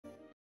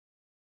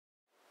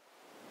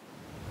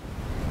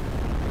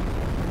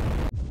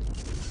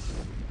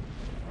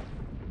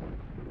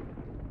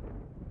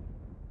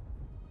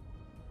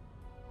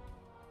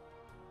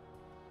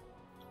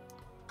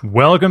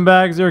Welcome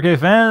back, 0K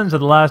fans, to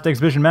the last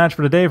exhibition match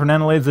for today for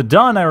Nanolades at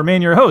Dawn. I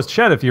remain your host,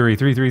 Shadow Fury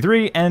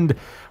 333, and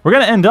we're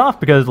going to end off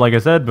because, like I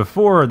said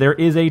before, there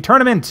is a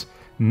tournament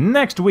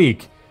next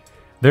week.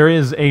 There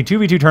is a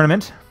 2v2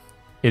 tournament.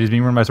 It is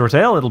being run by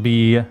Sortail. It'll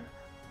be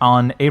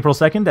on April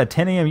 2nd at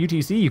 10 a.m.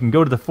 UTC. You can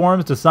go to the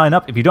forums to sign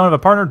up. If you don't have a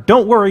partner,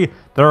 don't worry.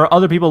 There are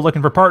other people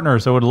looking for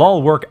partners, so it'll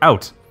all work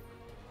out.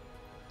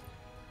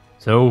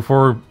 So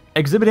for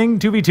exhibiting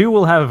 2v2,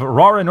 we'll have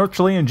raaar and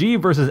NorthChileanG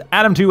versus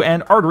atom2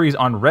 and Arteries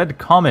on Red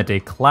Comet,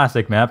 a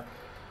classic map.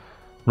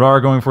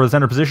 raaar going for the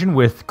center position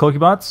with Cloaky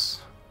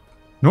bots.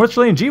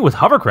 NorthChileanG with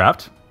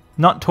Hovercraft,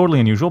 not totally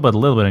unusual, but a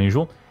little bit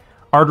unusual.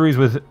 Arteries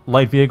with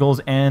light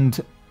vehicles,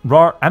 and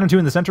raaar atom2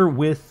 in the center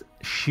with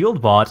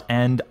shield bot.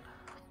 And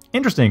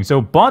interesting, so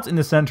bots in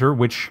the center,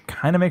 which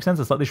kind of makes sense,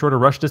 a slightly shorter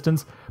rush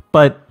distance,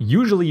 but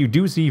usually you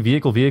do see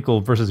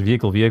vehicle-vehicle versus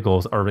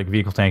vehicle-vehicles, or like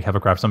vehicle-tank,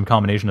 Hovercraft, some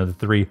combination of the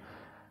three.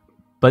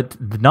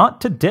 But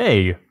not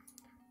today.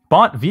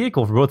 Bot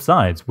vehicle for both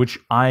sides, which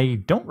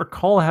I don't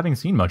recall having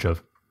seen much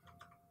of.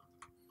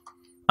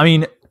 I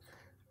mean,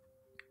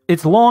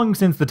 it's long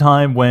since the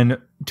time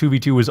when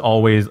 2v2 was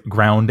always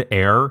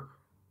ground-air.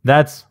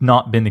 That's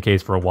not been the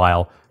case for a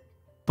while.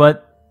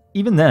 But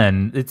even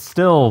then, it's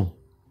still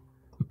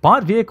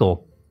bot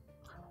vehicle.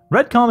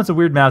 Red Comet's a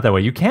weird map that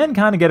way. You can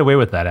kind of get away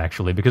with that,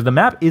 actually, because the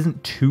map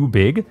isn't too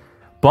big.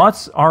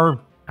 Bots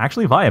are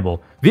actually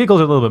viable.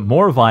 Vehicles are a little bit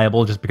more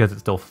viable just because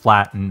it's still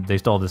flat and they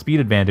still have the speed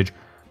advantage.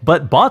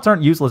 But bots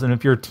aren't useless, and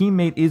if your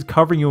teammate is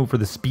covering you for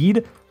the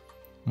speed,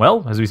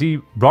 well, as we see,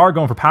 raaar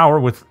going for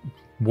power with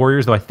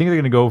warriors, though I think they're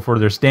going to go for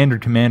their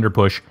standard commander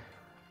push.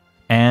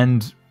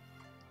 And,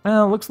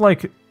 well, looks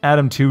like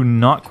atom2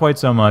 not quite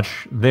so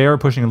much. They're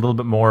pushing a little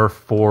bit more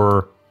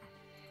for,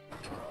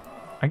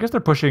 I guess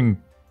they're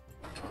pushing,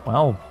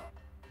 well,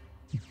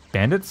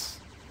 bandits?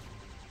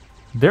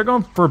 They're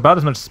going for about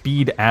as much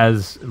speed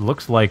as it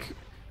looks like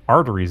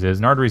Arteries is,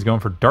 and Arteries going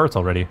for darts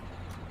already.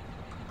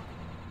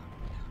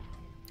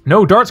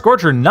 No, Dart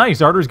Scorcher,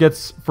 nice! Arteries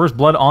gets first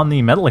blood on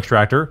the metal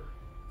extractor.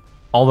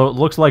 Although it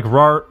looks like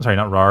raaar, sorry,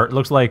 not raaar, it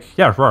looks like,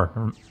 yeah,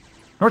 raaar.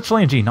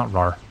 NorthChileanG, not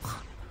raaar.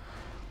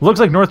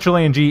 Looks like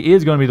NorthChileanG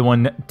is going to be the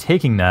one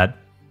taking that.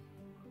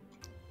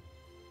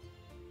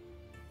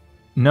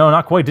 No,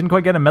 not quite. Didn't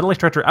quite get a metal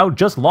extractor out.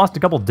 Just lost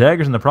a couple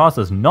daggers in the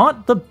process.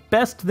 Not the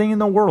best thing in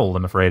the world,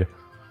 I'm afraid.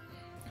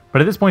 But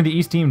at this point, the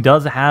East team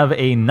does have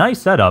a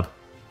nice setup.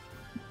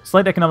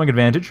 Slight economic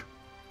advantage.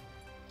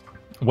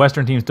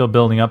 Western team still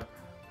building up.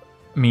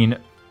 I mean,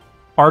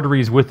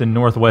 Arteries with the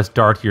Northwest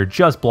Dart here,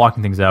 just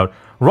blocking things out.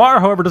 raaar,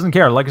 however, doesn't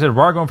care. Like I said,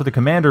 raaar going for the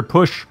commander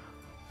push.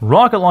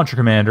 Rocket launcher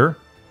commander.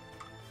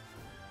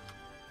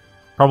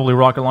 Probably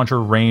rocket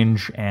launcher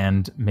range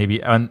and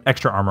maybe an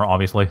extra armor,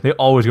 obviously. They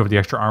always go for the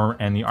extra armor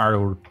and the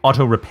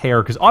auto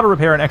repair, because auto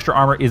repair and extra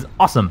armor is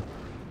awesome.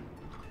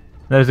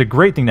 That is a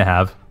great thing to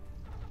have.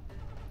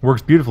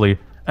 Works beautifully.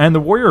 And the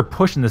warrior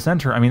push in the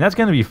center, I mean, that's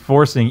going to be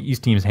forcing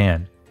East team's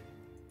hand.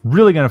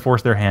 Really going to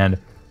force their hand.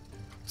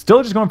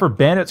 Still just going for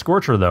bandit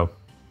scorcher, though.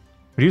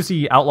 We do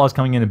see outlaws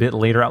coming in a bit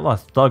later.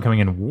 Outlaws thug coming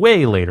in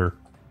way later.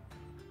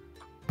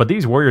 But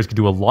these warriors could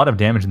do a lot of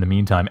damage in the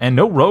meantime. And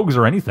no rogues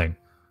or anything.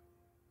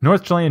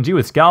 NorthChileanG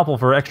with Scalpel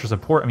for extra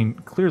support. I mean,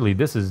 clearly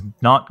this is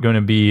not going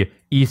to be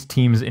East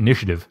team's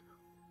initiative.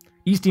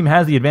 East team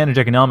has the advantage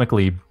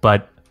economically,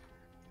 but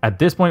at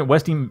this point,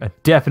 West team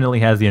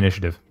definitely has the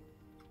initiative.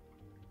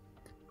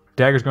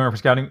 Daggers going over for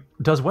scouting.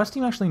 Does West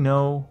team actually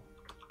know?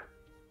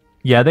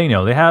 Yeah, they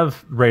know. They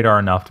have radar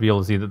enough to be able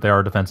to see that there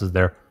are defenses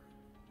there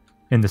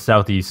in the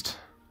southeast.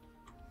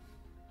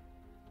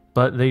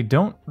 But they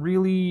don't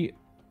really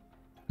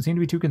seem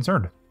to be too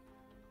concerned.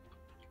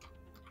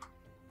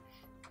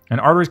 And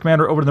Arteries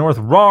commander over to the north.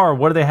 raaar,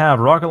 what do they have?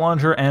 Rocket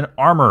launcher and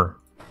armor.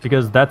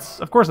 Because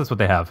that's, of course, that's what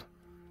they have.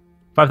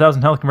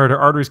 5,000 health compared to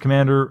Arteries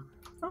commander.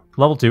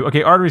 Level 2.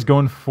 Okay, Arteries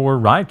going for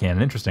riot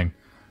cannon. Interesting.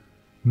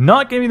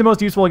 Not going to be the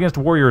most useful against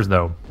warriors,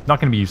 though.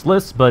 Not going to be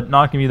useless, but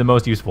not going to be the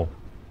most useful.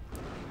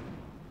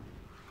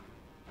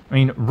 I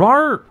mean,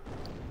 raaar,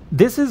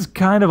 this is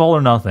kind of all or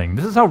nothing.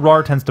 This is how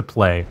raaar tends to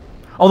play.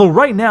 Although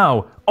right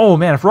now, oh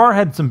man, if raaar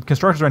had some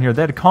constructors around here,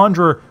 they had a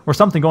conjure or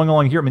something going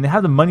along here. I mean, they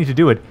have the money to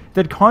do it. If they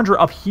had conjure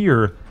up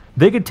here,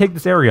 they could take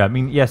this area. I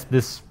mean, yes,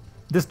 this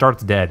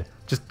dart's dead.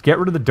 Just get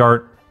rid of the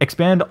dart,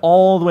 expand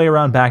all the way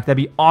around back.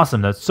 That'd be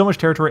awesome. That's so much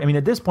territory. I mean,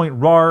 at this point,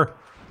 raaar,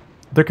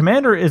 their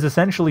commander is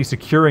essentially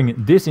securing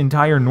this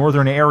entire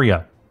northern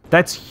area.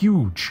 That's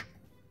huge.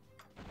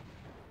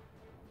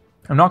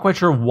 I'm not quite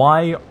sure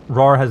why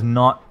raaar has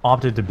not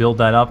opted to build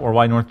that up, or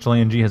why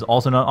NorthChileanG has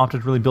also not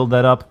opted to really build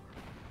that up.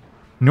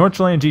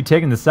 NorthChileanG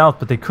taking the south,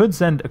 but they could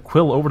send a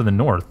quill over to the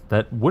north.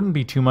 That wouldn't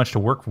be too much to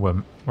work for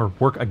them, or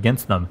work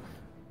against them.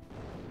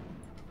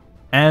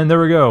 And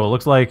there we go. It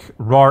looks like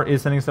raaar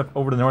is sending stuff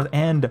over to the north,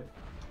 and...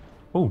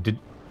 Oh,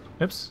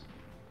 oops.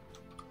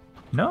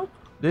 No,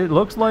 it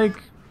looks like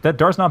that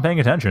dart's not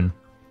paying attention.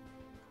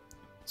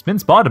 It's been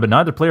spotted, but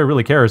neither player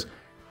really cares.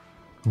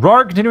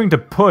 raaar continuing to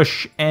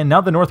push, and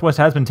now the northwest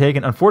has been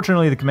taken.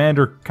 Unfortunately, the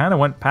commander kind of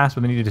went past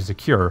what they needed to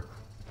secure.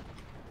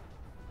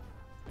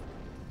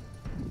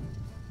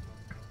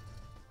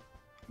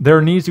 There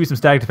needs to be some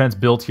static defense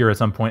built here at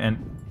some point,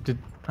 and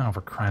oh,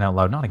 for crying out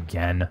loud, not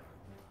again.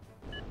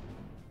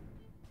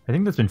 I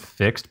think that's been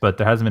fixed, but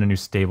there hasn't been a new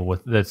stable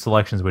with the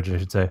selections widget, I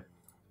should say.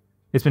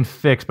 It's been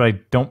fixed, but I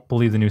don't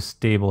believe the new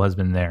stable has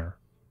been there.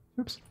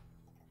 Oops. Did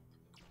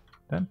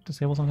that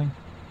disable something?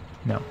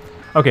 No.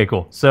 Okay,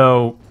 cool.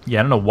 So, yeah,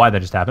 I don't know why that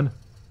just happened.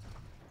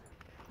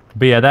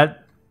 But yeah,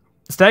 that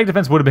static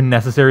defense would have been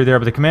necessary there,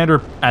 but the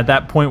commander at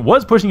that point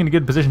was pushing in a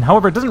good position.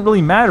 However, it doesn't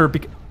really matter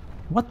because...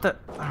 What the...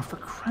 Oh, for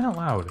crying out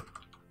loud.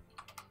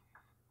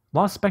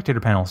 Lost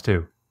spectator panels,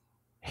 too.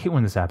 I hate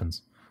when this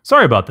happens.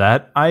 Sorry about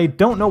that. I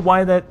don't know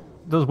why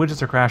those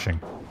widgets are crashing.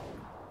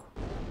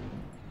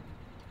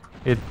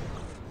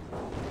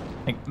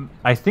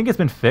 I think it's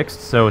been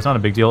fixed, so it's not a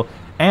big deal.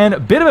 And a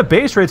bit of a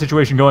base trade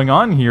situation going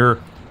on here.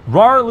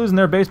 raaar losing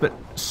their base, but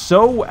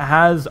so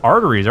has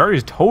Arteries.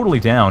 Arteries totally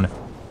down.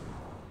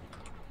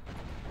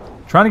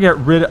 Trying to get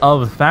rid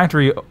of the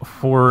factory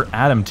for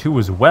atom2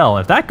 as well.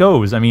 If that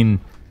goes, I mean,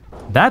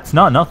 that's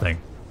not nothing.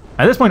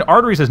 At this point,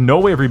 Arteries has no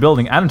way of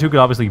rebuilding. Atom2 could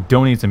obviously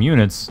donate some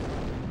units.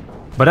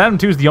 But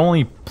atom2 is the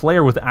only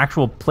player with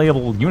actual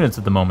playable units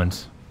at the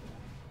moment.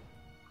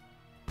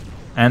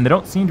 And they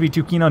don't seem to be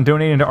too keen on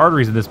donating to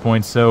Arteries at this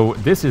point, so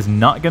this is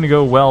not going to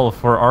go well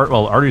for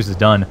well, Arteries is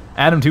done.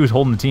 atom2 is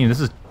holding the team. This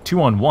is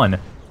 2-on-1.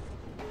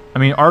 I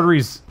mean,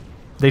 Arteries,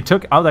 they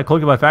took out that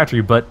Cloaky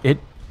factory, but it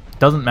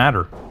doesn't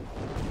matter.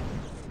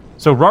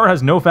 So raaar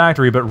has no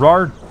factory, but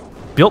raaar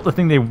built the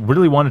thing they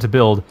really wanted to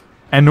build.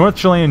 And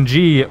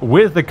NorthChileanG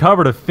with the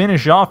cover to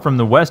finish off from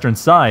the western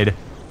side.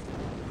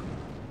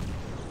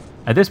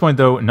 At this point,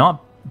 though,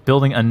 not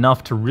building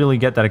enough to really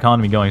get that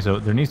economy going, so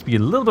there needs to be a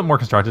little bit more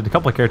constructed. A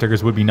couple of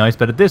caretakers would be nice,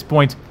 but at this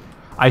point,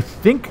 I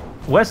think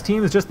West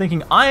team is just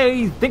thinking,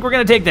 I think we're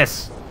going to take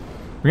this.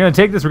 We're going to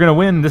take this, we're going to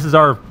win. This is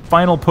our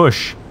final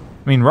push.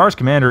 I mean, raaar's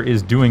commander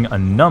is doing a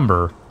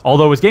number.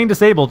 Although it's getting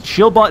disabled,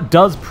 Shieldbot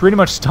does pretty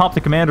much stop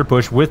the commander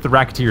push with the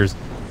Racketeers.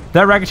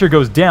 That Racketeer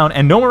goes down,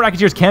 and no more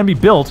Racketeers can be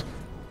built.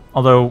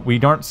 Although we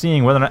aren't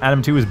seeing whether or not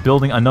atom2 is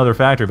building another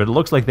factory, but it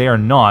looks like they are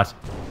not.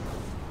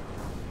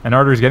 And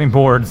Arteries getting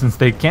bored since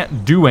they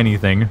can't do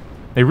anything.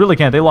 They really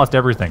can't. They lost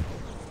everything.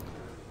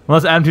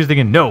 Unless atom2 is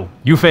thinking, no,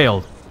 you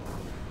failed.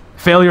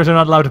 Failures are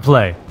not allowed to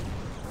play.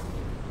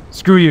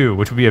 Screw you,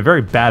 which would be a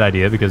very bad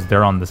idea because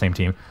they're on the same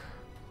team.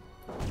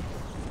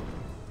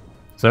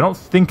 So I don't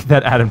think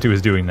that atom2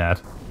 is doing that.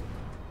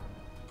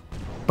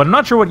 But I'm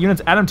not sure what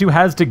units atom2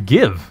 has to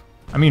give.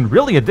 I mean,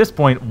 really, at this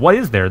point, what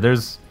is there?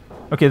 There's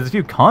a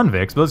few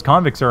convicts, but those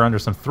convicts are under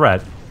some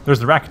threat. There's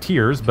the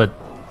Racketeers, but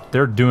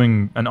they're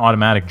doing an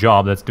automatic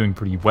job that's doing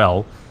pretty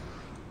well.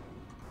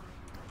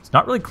 It's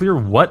not really clear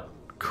what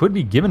could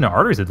be given to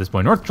Arteries at this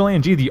point.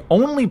 NorthChileanG, the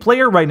only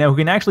player right now who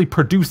can actually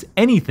produce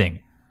anything.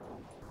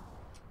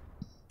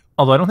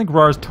 Although I don't think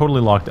raaar is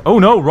totally locked. Oh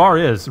no,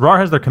 raaar is. raaar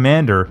has their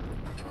commander.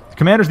 The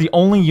commander's the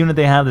only unit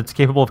they have that's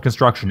capable of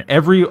construction.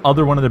 Every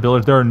other one of their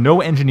builders, there are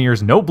no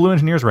engineers, no blue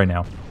engineers right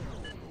now.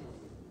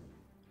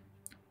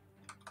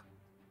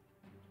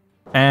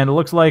 And it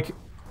looks like,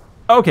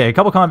 okay, a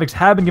couple convicts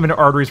have been given to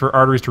Arteries for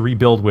Arteries to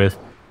rebuild with.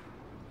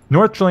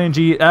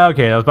 NorthChileanG,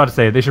 okay, I was about to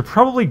say, they should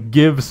probably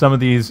give some of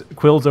these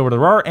quills over to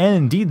raaar, and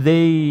indeed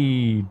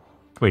they...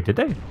 Wait, did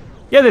they?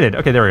 Yeah, they did.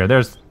 Okay, there we go.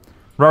 There's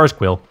raaar's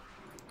quill.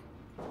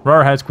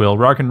 raaar has quill.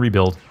 raaar can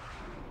rebuild.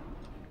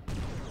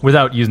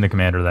 Without using the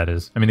commander, that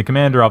is. I mean, the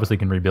commander obviously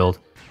can rebuild.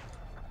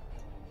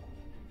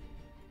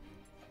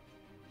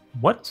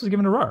 What else was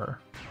given to raaar?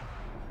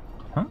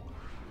 Huh?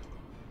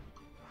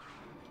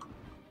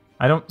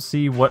 I don't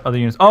see what other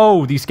units...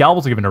 Oh, these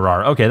scalpels are given to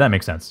raaar. Okay, that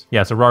makes sense.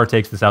 Yeah, so raaar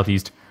takes the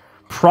southeast,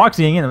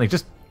 proxying in and like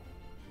just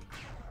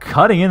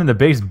cutting in the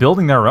base,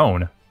 building their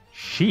own.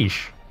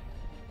 Sheesh.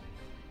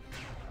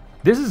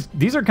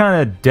 These are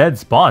kind of dead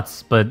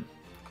spots, but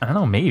I don't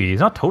know, maybe.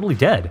 It's not totally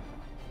dead.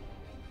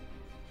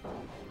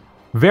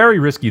 Very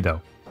risky,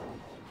 though.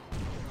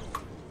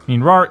 I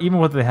mean, raaar, even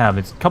what they have,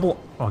 it's a couple...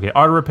 Okay,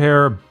 auto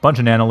repair, bunch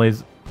of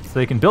nanolades, so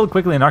they can build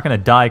quickly and not going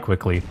to die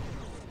quickly.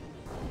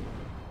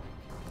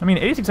 I mean,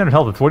 8600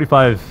 health with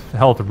 45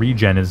 health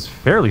regen is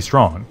fairly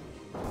strong.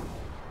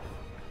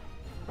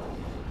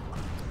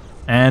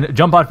 And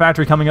Jump Bot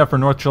Factory coming up for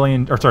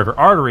for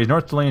Arteries.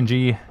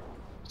 NorthChileanG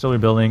still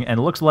rebuilding, and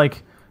it looks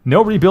like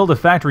no rebuild of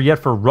factory yet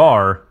for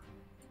raaar.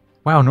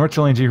 Wow,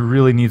 NorthChileanG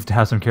really needs to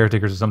have some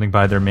caretakers or something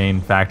by their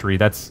main factory.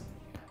 That's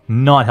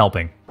not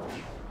helping.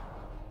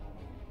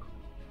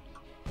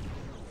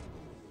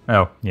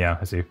 Oh, yeah,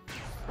 I see.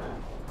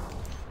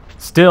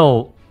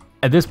 Still,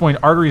 at this point,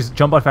 Arteries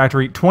Jump Bot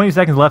Factory, 20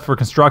 seconds left for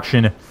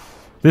construction.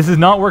 This is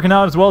not working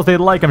out as well as they'd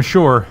like, I'm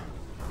sure.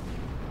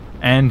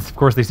 And, of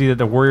course, they see that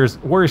the Warrior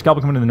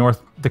Scalpel coming to the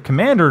north. The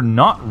commander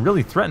not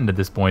really threatened at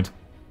this point.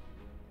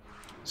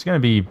 It's going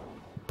to be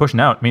pushing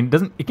out. I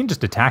mean, it can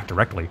just attack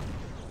directly.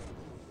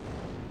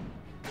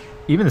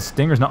 Even the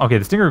Stinger's not... Okay,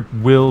 the Stinger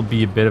will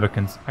be a bit of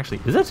a... Actually,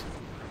 is it?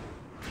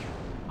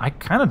 I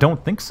kind of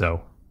don't think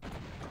so.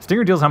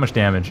 Stinger deals how much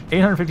damage?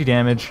 850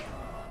 damage.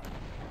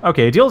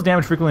 Okay, it deals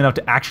damage frequently enough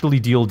to actually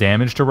deal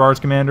damage to raaar's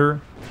commander.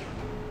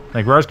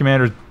 Like, raaar's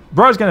commander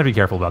Raar's gonna have to be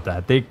careful about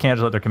that. They can't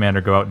just let their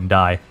commander go out and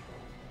die.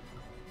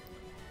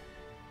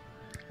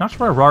 Not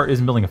sure why Raar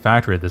isn't building a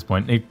factory at this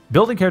point. A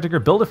building caretaker,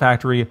 build a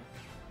factory.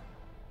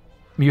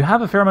 You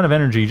have a fair amount of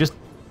energy. Just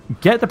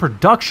get the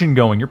production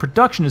going. Your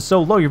production is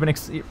so low.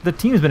 The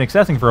team's been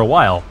accessing for a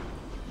while.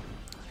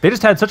 They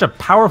just had such a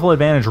powerful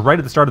advantage right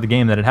at the start of the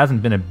game that it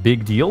hasn't been a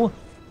big deal.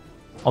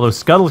 Although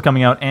Scuttle's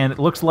coming out, and it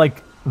looks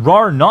like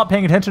Raar not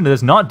paying attention to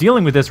this, not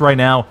dealing with this right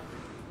now.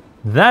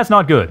 That's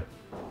not good.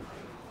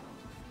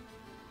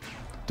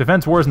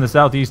 Defense wars in the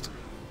southeast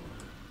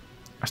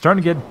are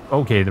starting to get...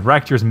 Okay, the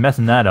Racketeer's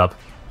messing that up.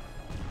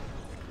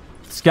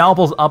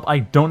 Scalpel's up. I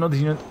don't know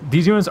these units.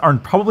 These units are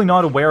probably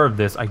not aware of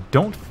this. I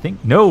don't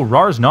think... No,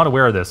 Raar's not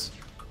aware of this.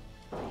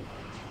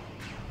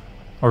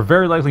 Or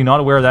very likely not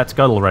aware of that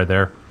Scuttle right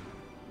there.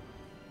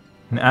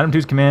 And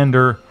atom2's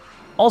commander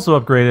also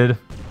upgraded.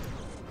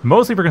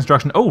 Mostly for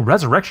construction. Oh,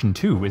 Resurrection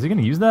too. Is he going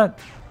to use that?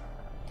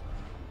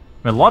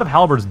 I mean, a lot of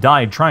halberds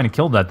died trying to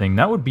kill that thing.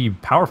 That would be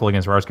powerful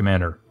against Raar's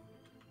commander.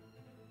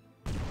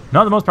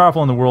 Not the most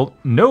powerful in the world.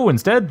 No,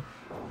 instead,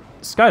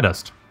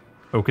 Skydust.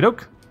 Okie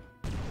doke.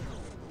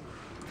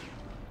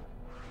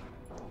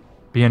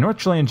 But yeah,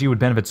 NorthChileanG would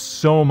benefit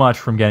so much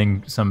from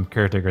getting some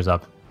caretakers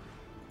up.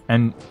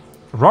 And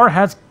Raar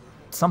has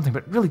something,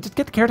 but really, just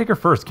get the caretaker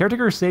first.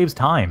 Caretaker saves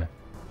time.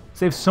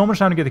 Saves so much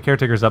time to get the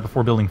caretakers up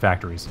before building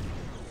factories.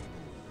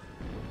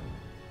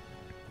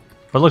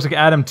 But it looks like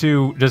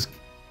atom2 just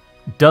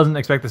doesn't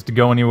expect this to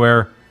go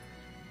anywhere.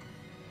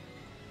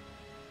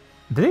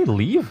 Did they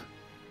leave?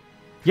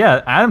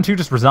 Yeah, atom2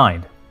 just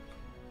resigned.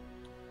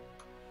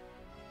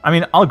 I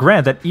mean, I'll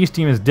grant that East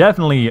team is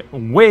definitely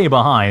way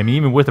behind. I mean,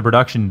 even with the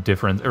production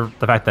difference, or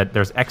the fact that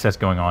there's excess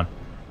going on.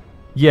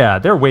 Yeah,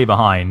 they're way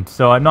behind,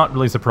 so I'm not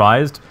really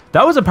surprised.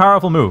 That was a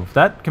powerful move.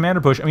 That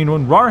commander push, I mean,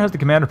 when Raar has the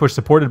commander push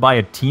supported by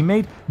a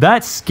teammate,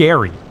 that's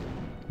scary.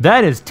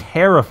 That is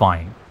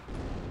terrifying.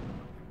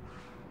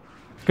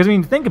 Because, I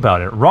mean, think about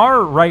it.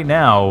 Raar right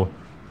now,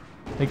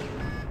 like,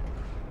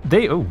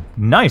 they... Oh,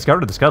 nice, got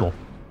rid of the Scuttle.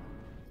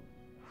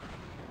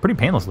 Pretty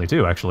painlessly,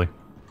 too, actually.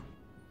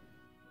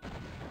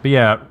 But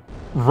yeah,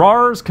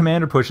 Raar's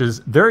commander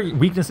pushes, their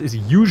weakness is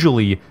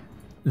usually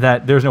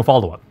that there's no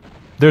follow-up.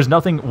 There's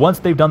nothing, once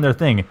they've done their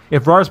thing,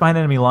 if Raar's behind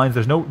enemy lines,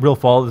 there's no real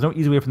follow, there's no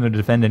easy way for them to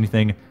defend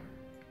anything.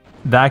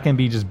 That can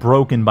be just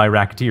broken by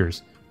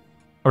Racketeers.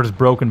 Or just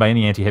broken by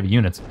any anti-heavy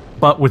units.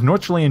 But with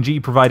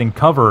NorthChileanG providing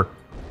cover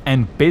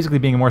and basically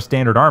being a more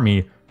standard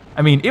army,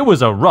 I mean, it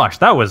was a rush.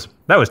 That was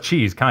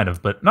cheese, kind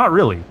of, but not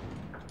really.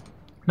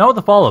 Not with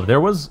the follow-up. There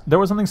was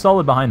something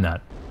solid behind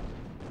that.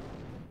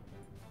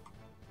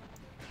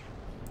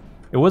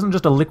 It wasn't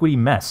just a liquidy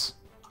mess.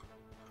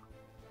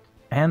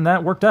 And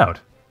that worked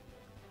out.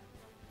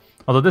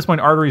 Although at this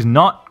point, Arteries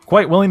not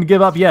quite willing to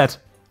give up yet.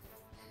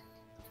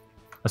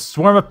 A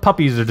swarm of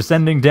puppies are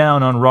descending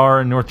down on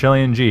Raar and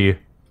NorthChileanG.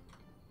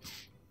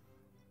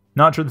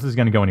 Not sure this is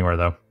going to go anywhere,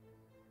 though.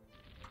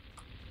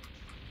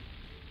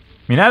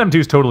 I mean,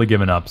 atom2's totally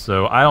given up,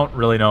 so I don't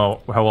really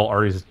know how well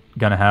Arteries is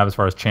going to have as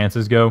far as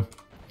chances go.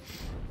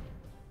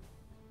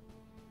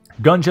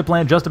 Gunship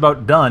land just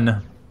about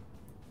done.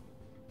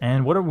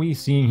 And what are we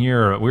seeing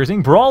here? We're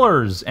seeing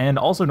Brawlers, and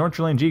also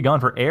NorthChileanG gone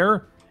for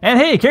air. And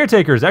hey,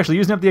 Caretakers actually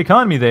using up the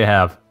economy they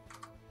have.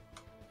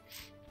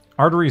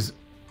 Arteries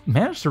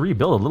managed to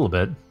rebuild a little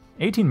bit.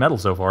 18 metal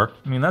so far.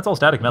 I mean, that's all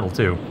static metal,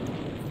 too.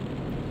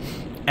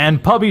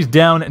 And puppies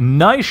down.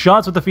 Nice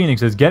shots with the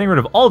Phoenixes, getting rid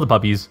of all the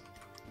puppies.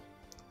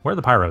 Where are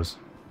the Pyros?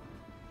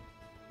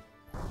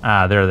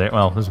 Ah, there they...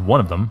 Well, there's one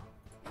of them.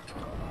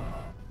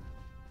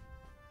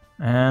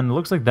 And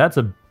looks like that's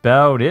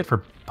about it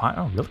for...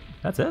 Oh, really?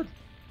 That's it?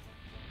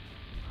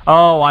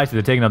 Oh, I see.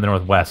 They're taking out the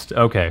northwest.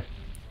 Okay.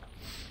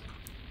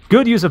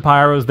 Good use of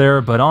Pyros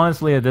there, but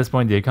honestly, at this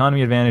point, the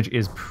economy advantage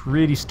is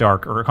pretty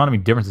stark. Or economy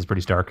difference is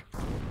pretty stark.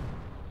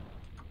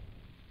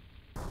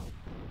 So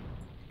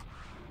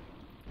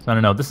I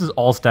don't know. This is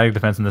all static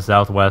defense in the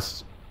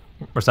southwest.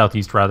 Or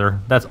southeast, rather.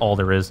 That's all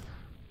there is.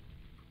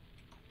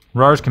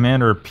 Raar's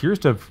commander appears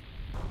to have...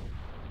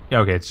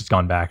 Yeah, okay, it's just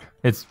gone back.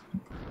 It's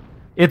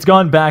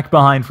gone back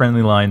behind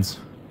friendly lines.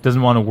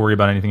 Doesn't want to worry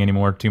about anything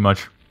anymore too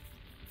much.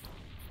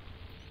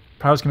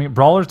 Pyros coming...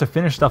 Brawlers to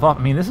finish stuff off.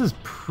 I mean, this is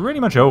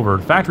pretty much over.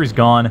 Factory's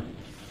gone.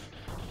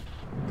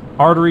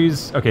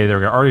 Arteries... Okay, there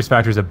we go. Arteries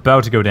factory's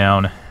about to go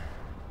down.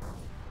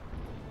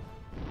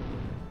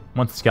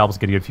 Once the Scalpel's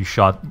gonna get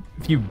a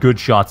few good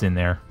shots in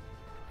there.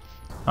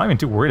 I'm not even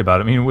too worried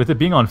about it. I mean, with it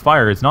being on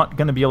fire, it's not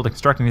going to be able to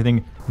construct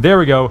anything. There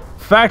we go.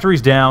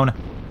 Factory's down.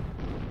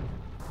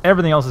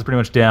 Everything else is pretty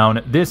much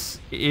down. This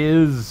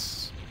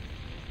is...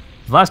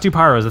 the last two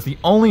Pyros. That's the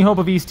only hope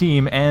of East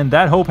team, and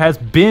that hope has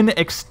been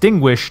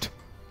extinguished.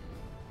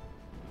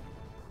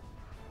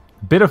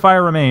 Bit of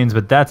fire remains,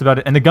 but that's about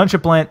it. And the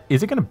gunship plant,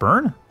 is it going to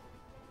burn?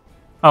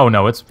 Oh,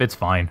 no, it's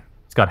fine.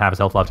 It's got half its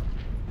health left.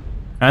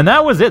 And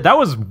that was it. That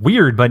was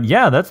weird, but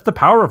yeah, that's the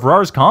power of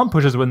Raar's comm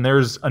pushes when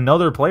there's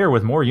another player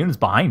with more units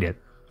behind it.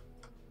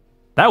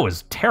 That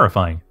was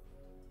terrifying.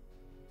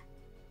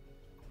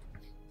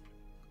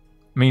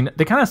 I mean,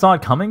 they kind of saw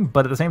it coming,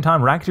 but at the same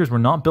time, Racketeers were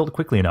not built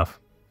quickly enough.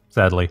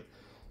 sadly.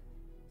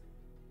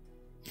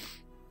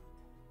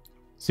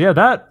 So yeah,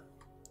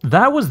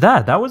 that was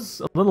that. That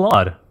was a little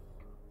odd.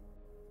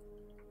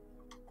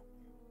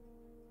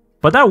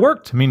 But that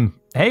worked. I mean,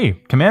 hey,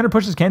 commander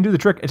pushes can do the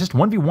trick. It just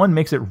 1v1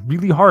 makes it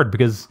really hard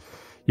because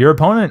your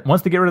opponent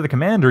wants to get rid of the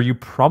commander. You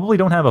probably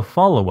don't have a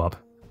follow-up.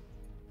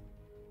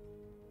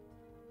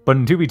 But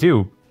in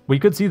 2v2, we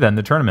could see that in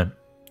the tournament.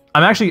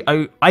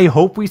 I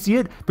hope we see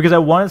it because I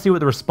want to see what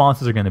the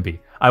responses are going to be.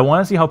 I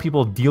want to see how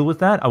people deal with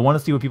that. I want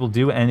to see what people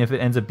do, and if it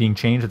ends up being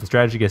changed, if the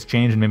strategy gets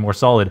changed and made more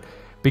solid.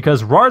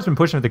 Because raaar's been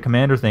pushing for the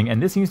commander thing,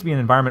 and this seems to be an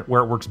environment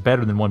where it works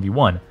better than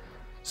 1v1.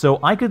 So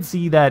I could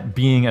see that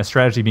being a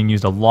strategy being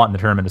used a lot in the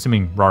tournament,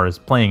 assuming raaar is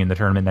playing in the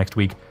tournament next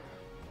week.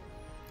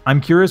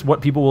 I'm curious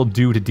what people will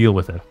do to deal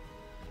with it.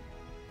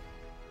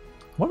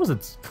 What was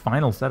its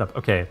final setup?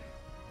 Okay.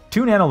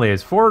 2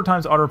 nanolays, 4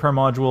 times auto repair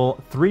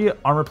module, 3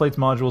 armor plates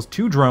modules,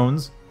 2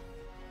 drones,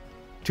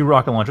 2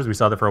 rocket launchers, we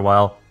saw that for a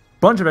while,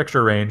 bunch of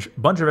extra range,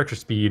 bunch of extra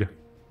speed.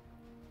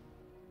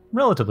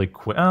 Relatively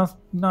quick,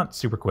 not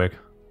super quick.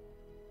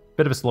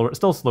 Bit of a slower,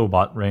 still slow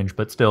bot range,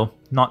 but still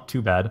not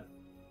too bad.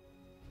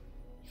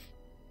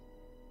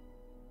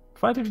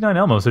 559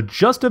 Elmo, so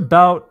just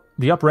about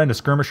the upper end of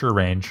skirmisher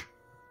range.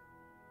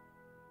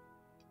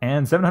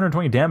 And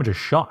 720 damage a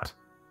shot.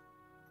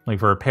 Like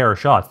for a pair of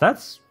shots.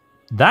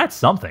 That's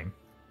something.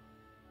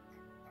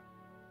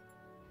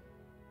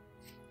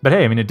 But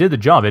hey, I mean, it did the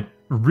job. It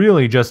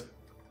really just...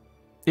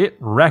 It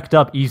wrecked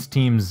up East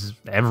Team's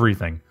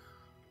everything.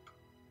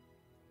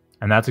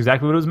 And that's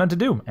exactly what it was meant to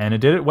do. And it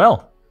did it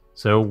well.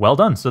 So, well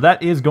done. So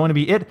that is going to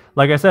be it.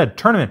 Like I said,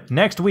 tournament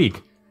next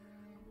week.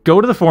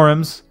 Go to the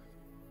forums.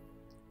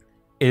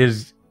 You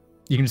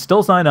can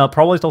still sign up,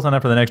 probably still sign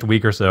up for the next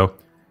week or so.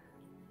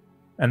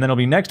 And then it'll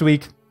be next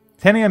week,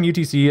 10 a.m.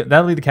 UTC.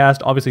 That'll be the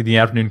cast. Obviously, the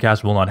afternoon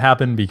cast will not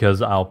happen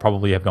because I'll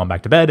probably have gone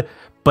back to bed.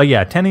 But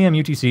yeah, 10 a.m.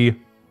 UTC.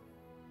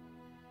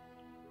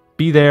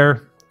 Be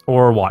there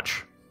or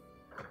watch.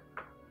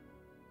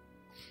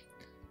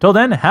 Till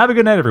then, have a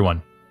good night,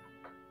 everyone.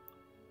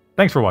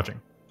 Thanks for watching.